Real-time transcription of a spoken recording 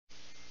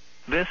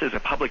This is a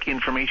public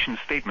information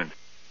statement.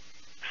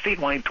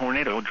 Statewide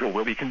tornado drill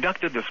will be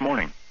conducted this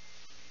morning.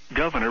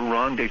 Governor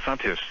Ron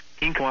DeSantis,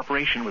 in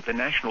cooperation with the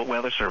National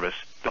Weather Service,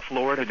 the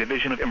Florida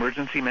Division of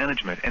Emergency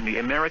Management, and the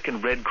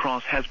American Red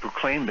Cross, has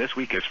proclaimed this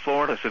week as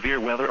Florida Severe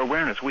Weather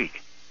Awareness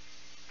Week.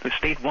 The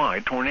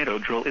statewide tornado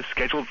drill is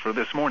scheduled for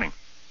this morning.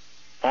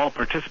 All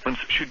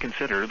participants should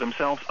consider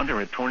themselves under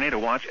a tornado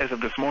watch as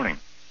of this morning.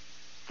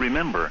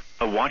 Remember,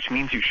 a watch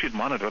means you should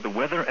monitor the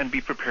weather and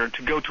be prepared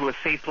to go to a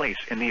safe place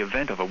in the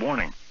event of a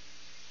warning.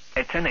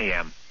 At 10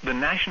 a.m., the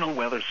National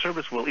Weather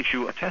Service will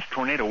issue a test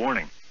tornado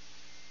warning.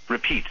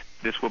 Repeat,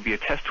 this will be a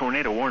test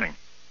tornado warning.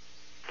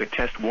 The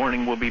test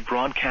warning will be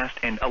broadcast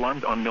and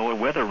alarmed on NOAA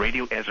weather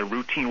radio as a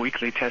routine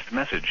weekly test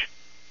message.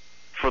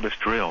 For this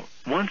drill,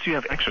 once you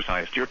have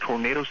exercised your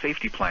tornado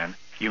safety plan,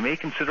 you may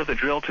consider the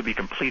drill to be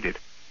completed.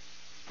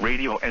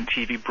 Radio and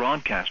TV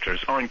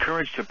broadcasters are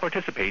encouraged to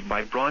participate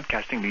by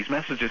broadcasting these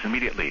messages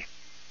immediately.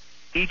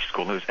 Each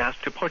school is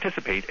asked to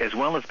participate, as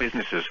well as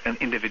businesses and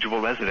individual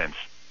residents.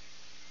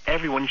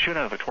 Everyone should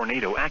have a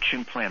tornado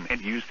action plan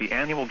and use the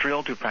annual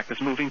drill to practice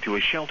moving to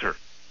a shelter.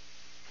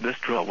 This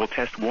drill will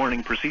test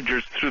warning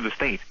procedures through the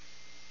state.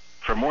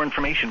 For more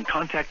information,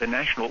 contact the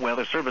National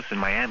Weather Service in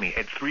Miami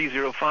at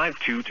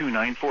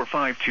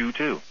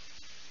 305-229-4522.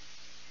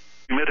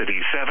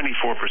 Humidity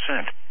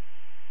 74%.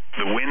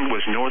 The wind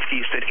was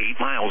northeast at 8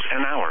 miles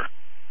an hour.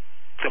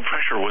 The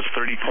pressure was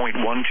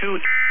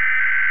 30.12.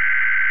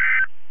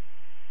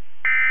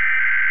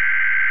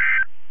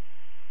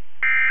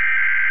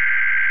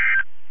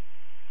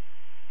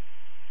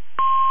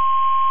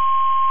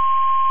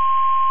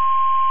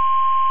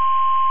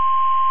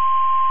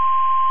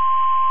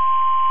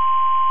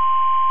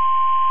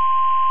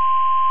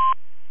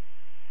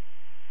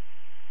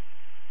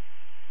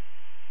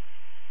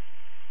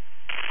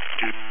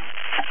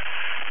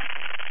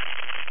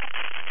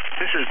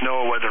 This is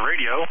NOAA Weather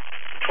Radio,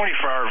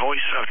 24-hour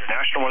voice of your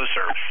National Weather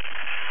Service.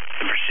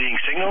 The preceding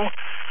signal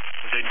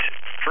was a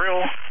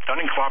drill done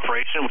in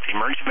cooperation with the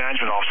Emergency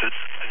Management Offices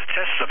as a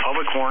test of the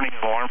public warning and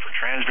alarm for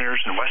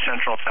transmitters in West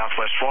Central and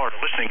Southwest Florida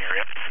listening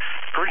area,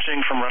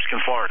 originating from Ruskin,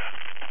 Florida.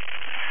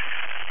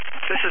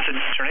 This is a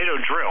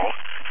tornado drill.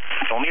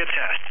 It's only a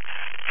test.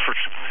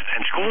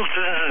 And schools,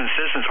 businesses, and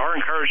citizens are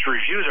encouraged to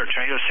review their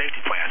tornado safety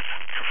plans,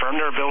 confirm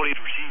their ability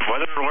to receive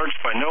weather alerts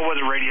by NOAA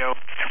Weather Radio,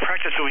 and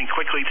practice moving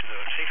quickly to the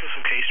safest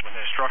location within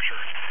a structure.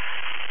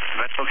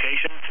 The best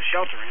location to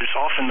shelter is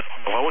often on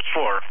the lowest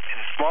floor in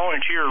a small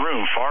interior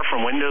room far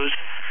from windows,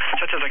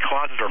 such as a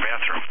closet or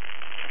bathroom.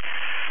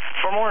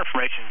 For more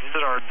information,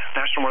 visit our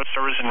National Weather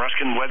Service in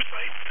Ruskin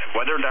website at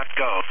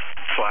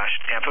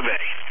weather.gov/Tampa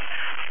Bay.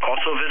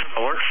 Also visit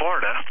Alert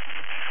Florida,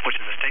 which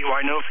is a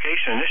statewide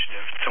notification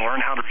initiative to learn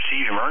how to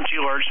receive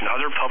emergency alerts and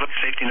other public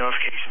safety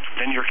notifications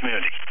within your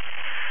community.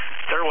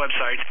 Their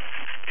website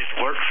is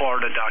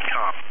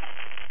alertflorida.com.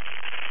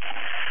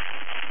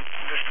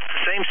 The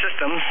same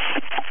system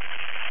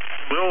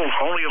will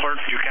only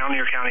alert your county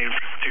or county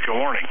particular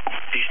warning.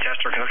 These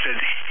tests are conducted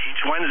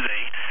each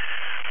Wednesday,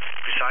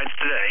 besides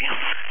today,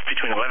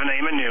 between 11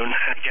 a.m. and noon,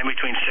 and again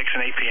between 6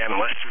 and 8 p.m.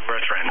 unless the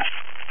weather threatens.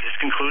 This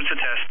concludes the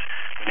test.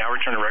 We now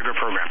return to regular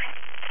programming.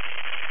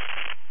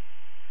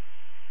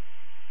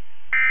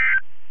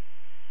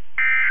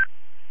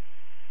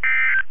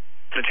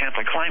 The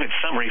Tampa Climate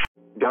Summary.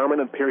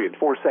 Dominant period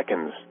 4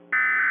 seconds.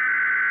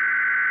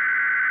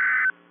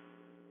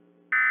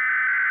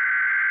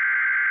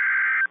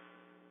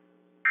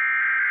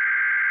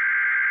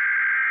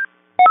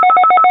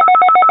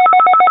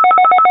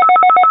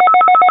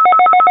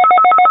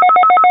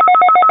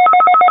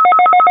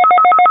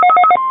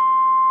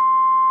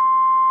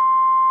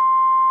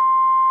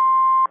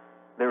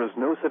 There is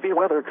no severe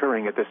weather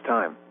occurring at this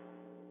time.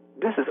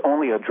 This is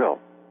only a drill.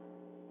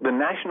 The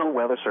National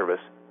Weather Service,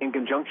 in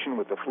conjunction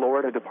with the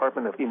Florida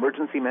Department of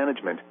Emergency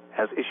Management,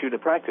 has issued a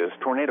practice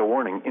tornado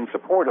warning in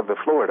support of the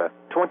Florida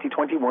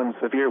 2021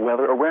 Severe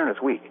Weather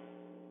Awareness Week.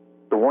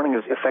 The warning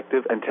is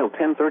effective until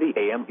 10:30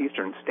 a.m.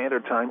 Eastern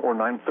Standard Time or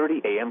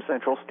 9:30 a.m.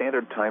 Central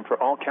Standard Time for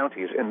all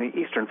counties in the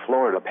eastern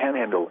Florida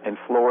Panhandle and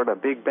Florida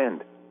Big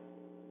Bend.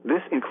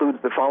 This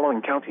includes the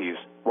following counties: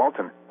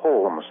 Walton,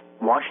 Holmes,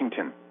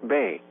 Washington,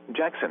 Bay,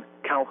 Jackson,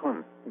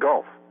 Calhoun,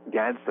 Gulf,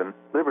 Gadsden,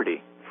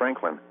 Liberty,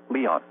 Franklin,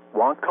 Leon,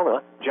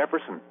 Wakulla,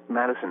 Jefferson,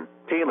 Madison,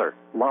 Taylor,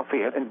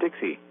 Lafayette, and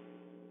Dixie.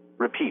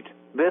 Repeat,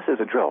 this is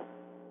a drill.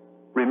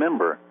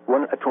 Remember,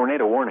 when a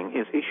tornado warning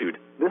is issued,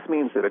 this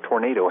means that a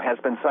tornado has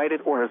been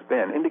sighted or has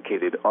been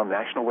indicated on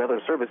National Weather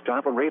Service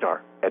Java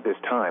radar. At this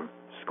time,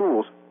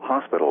 schools,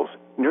 hospitals,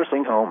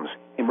 nursing homes,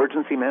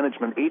 emergency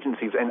management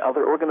agencies, and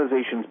other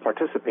organizations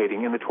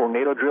participating in the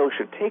tornado drill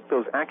should take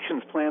those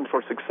actions planned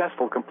for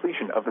successful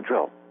completion of the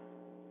drill.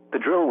 The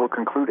drill will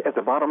conclude at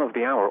the bottom of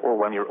the hour or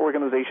when your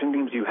organization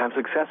deems you have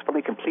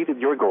successfully completed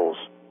your goals.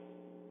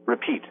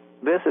 Repeat,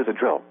 this is a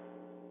drill.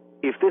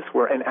 If this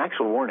were an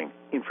actual warning,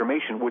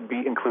 information would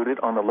be included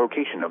on the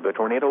location of the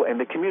tornado and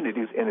the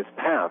communities in its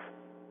path.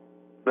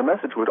 The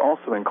message would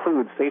also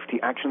include safety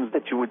actions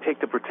that you would take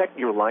to protect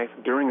your life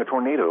during a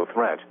tornado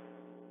threat.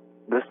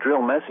 This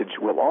drill message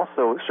will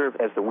also serve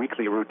as the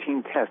weekly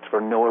routine test for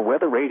NOAA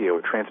weather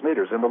radio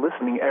transmitters in the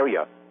listening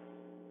area.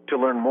 To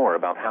learn more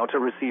about how to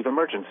receive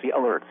emergency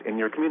alerts in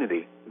your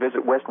community,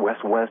 visit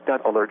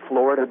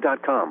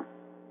www.alertflorida.com.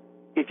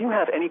 If you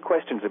have any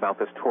questions about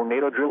this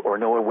tornado drill or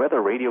NOAA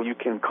weather radio, you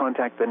can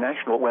contact the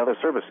National Weather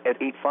Service at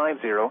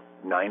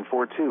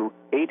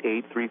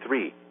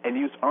 850-942-8833 and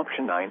use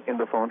option 9 in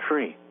the phone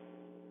tree.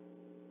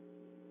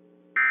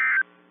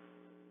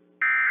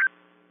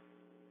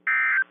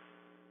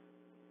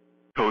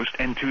 Coast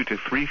and 2 to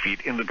 3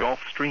 feet in the Gulf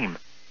Stream.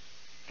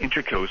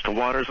 Intercoastal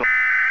waters.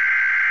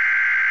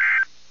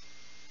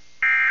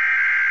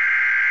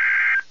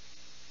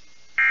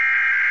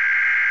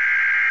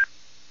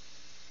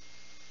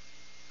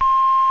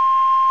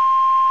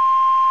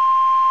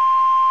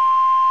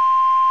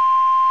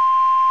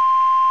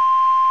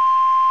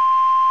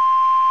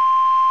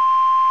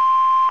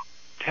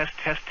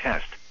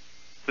 Test.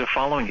 The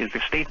following is a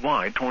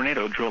statewide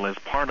tornado drill as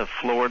part of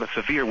Florida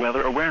Severe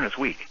Weather Awareness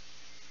Week.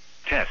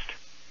 Test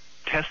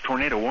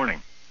tornado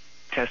warning.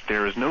 Test,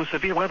 there is no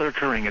severe weather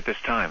occurring at this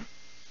time.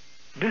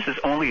 This is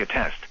only a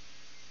test.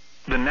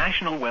 The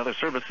National Weather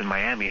Service in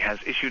Miami has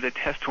issued a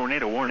test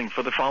tornado warning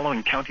for the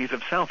following counties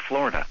of South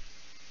Florida: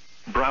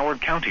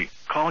 Broward County,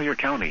 Collier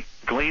County,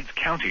 Glades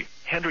County,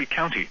 Henry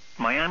County,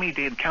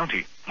 Miami-Dade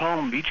County,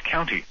 Palm Beach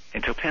County,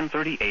 until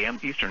 10:30 a.m.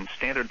 Eastern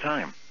Standard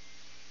Time.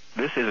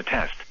 This is a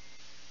test.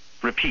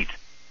 Repeat.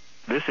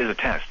 This is a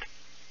test.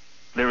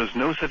 There is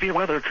no severe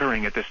weather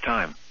occurring at this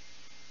time.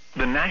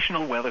 The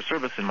National Weather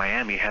Service in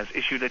Miami has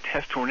issued a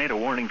test tornado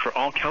warning for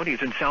all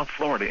counties in South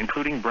Florida,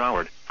 including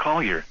Broward,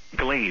 Collier,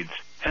 Glades,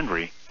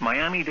 Henry,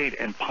 Miami-Dade,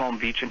 and Palm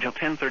Beach until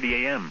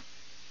 10:30 a.m.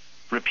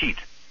 Repeat.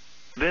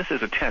 This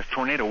is a test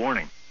tornado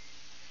warning.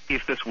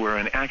 If this were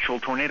an actual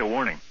tornado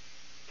warning,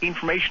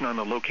 information on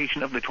the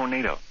location of the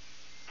tornado,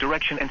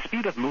 direction and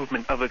speed of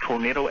movement of the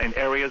tornado, and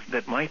areas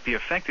that might be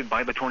affected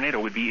by the tornado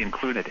would be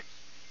included.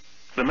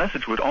 The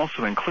message would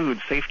also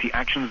include safety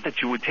actions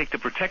that you would take to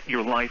protect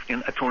your life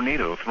in a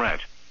tornado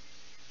threat.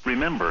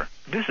 Remember,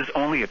 this is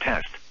only a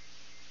test.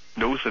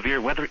 No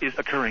severe weather is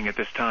occurring at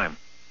this time.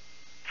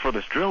 For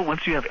this drill,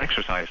 once you have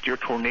exercised your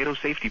tornado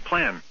safety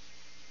plan,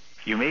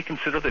 you may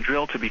consider the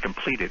drill to be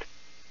completed.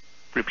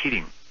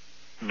 Repeating.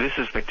 This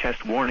is the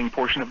test warning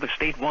portion of the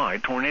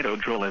statewide tornado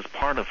drill as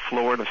part of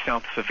Florida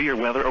South Severe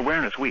Weather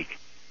Awareness Week.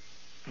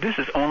 This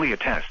is only a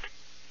test.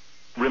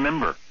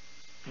 Remember,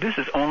 this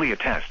is only a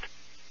test.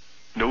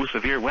 No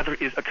severe weather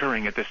is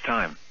occurring at this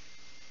time.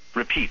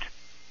 Repeat.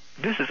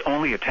 This is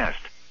only a test.